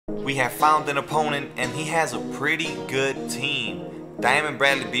We have found an opponent, and he has a pretty good team. Diamond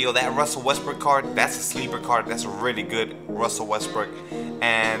Bradley Beal, that Russell Westbrook card, that's a sleeper card. That's a really good Russell Westbrook.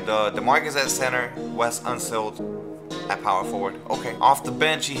 And DeMarcus at center, Wes Unseld at power forward. Okay, off the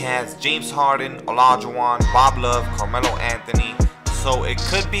bench he has James Harden, Olajuwon, Bob Love, Carmelo Anthony. So it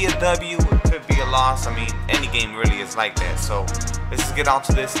could be a W, it could be a loss. I mean, any game really is like that. So let's just get on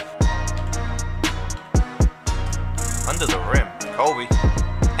to this. Under the rim, Kobe,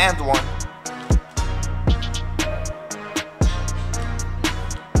 and one.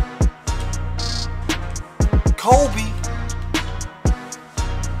 Kobe.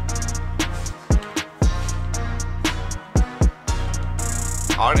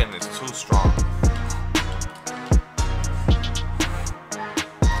 Harden is too strong.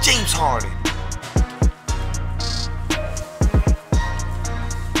 James Harden.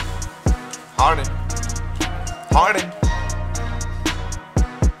 Harden. Harden.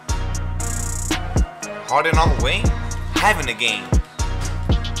 Harden on the wing, having a game.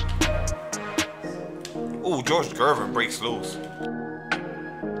 Ooh, George Gervin breaks loose.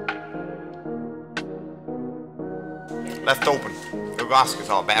 Left open. Ilgauskas,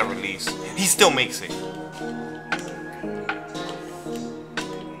 all bad release. He still makes it.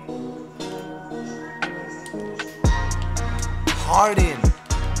 Harden.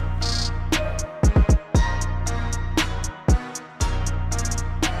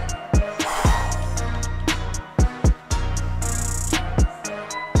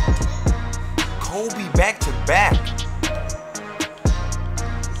 Kobe back to back.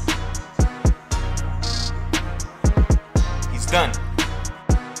 He's done.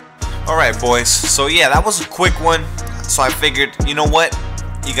 Alright boys, so yeah, that was a quick one. So I figured, you know what?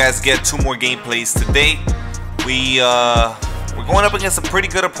 You guys get 2 more gameplays today. We're going up against a pretty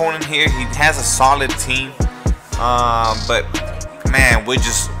good opponent here. He has a solid team. But man, we're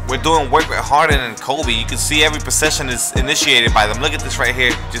doing work with Harden and Kobe. You can see every possession is initiated by them. Look at this right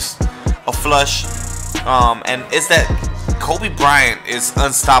here. Just a flush, and it's that Kobe Bryant is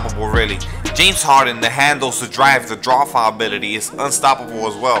unstoppable really. James Harden, the handles, the drive, the draw foul ability is unstoppable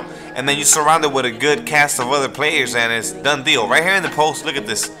as well. And then you surround it with a good cast of other players and it's done deal. Right here in the post, look at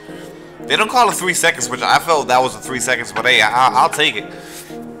this. They don't call it 3 seconds, which I felt that was a 3 seconds, but hey, I'll take it.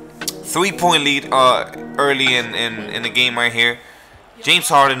 3-point lead early in the game right here. James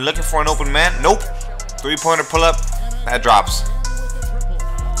Harden looking for an open man. Nope. 3-pointer pull up. That drops.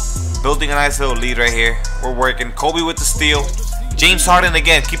 Building a nice little lead right here. We're working. Kobe with the steal. James Harden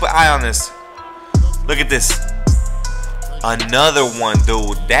again. Keep an eye on this. Look at this. Another one,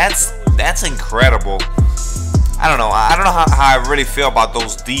 dude. That's incredible. I don't know. I don't know how I really feel about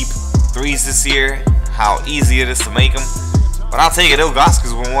those deep threes this year. How easy it is to make them. But I'll take it.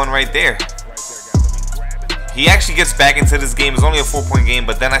 Ilgauskas with one right there. He actually gets back into this game. It's only a 4-point game,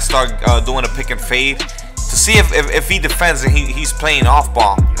 but then I start doing a pick and fade to see if he defends and he's playing off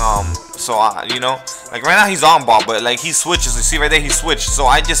ball. You know, like right now he's on ball, but like he switches. You see right there, he switched. So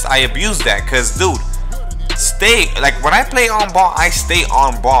I abuse that, cause dude, like when I play on ball, I stay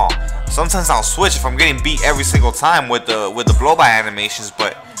on ball. Sometimes I'll switch if I'm getting beat every single time with the blow by animations,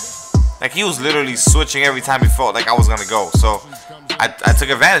 but like he was literally switching every time he felt like I was gonna go. So I took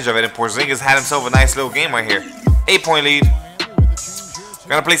advantage of it, and Porzingis had himself a nice little game right here. 8-point lead.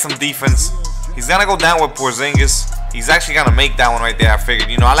 Gonna play some defense. He's gonna go down with Porzingis. He's actually gonna make that one right there. I figured,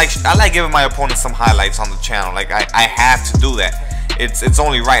 you know, I like giving my opponent some highlights on the channel. Like I have to do that. It's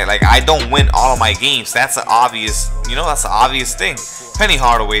only right. Like I don't win all of my games. That's an obvious, you know, that's an obvious thing. Penny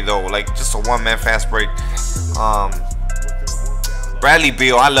Hardaway though, like just a one-man fast break. Bradley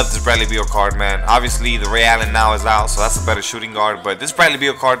Beal, I love this Bradley Beal card, man. Obviously the Ray Allen now is out, so that's a better shooting guard. But this Bradley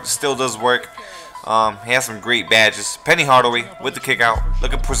Beal card still does work. He has some great badges. Penny Hardaway with the kick out.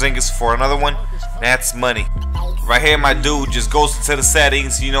 Look at Porzingis for another one. That's money. Right here, my dude just goes into the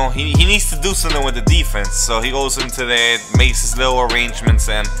settings. You know, he needs to do something with the defense. So he goes into there, makes his little arrangements,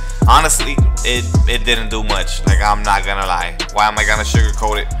 and honestly, it didn't do much. Like, I'm not gonna lie. Why am I gonna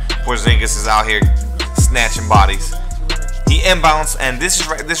sugarcoat it? Porzingis is out here snatching bodies. He inbounds, and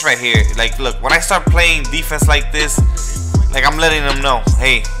this right here. Like, look, when I start playing defense like this, like I'm letting them know,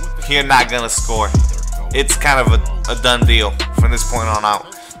 hey, you're not gonna score. It's kind of a done deal from this point on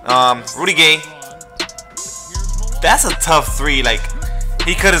out. Rudy Gay. That's a tough 3. Like,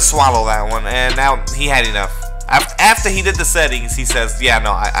 he couldn't swallow that one, and now he had enough. After he did the settings, he says, yeah,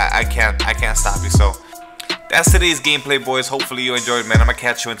 no, I can't stop you. So that's today's gameplay, boys. Hopefully you enjoyed, man. I'm gonna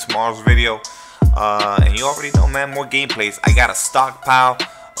catch you in tomorrow's video. And you already know, man, more gameplays. I got a stockpile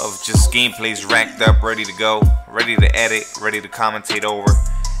of just gameplays racked up, ready to go, ready to edit, ready to commentate over.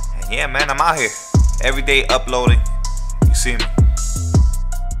 And yeah, man, I'm out here every day uploading. You see me.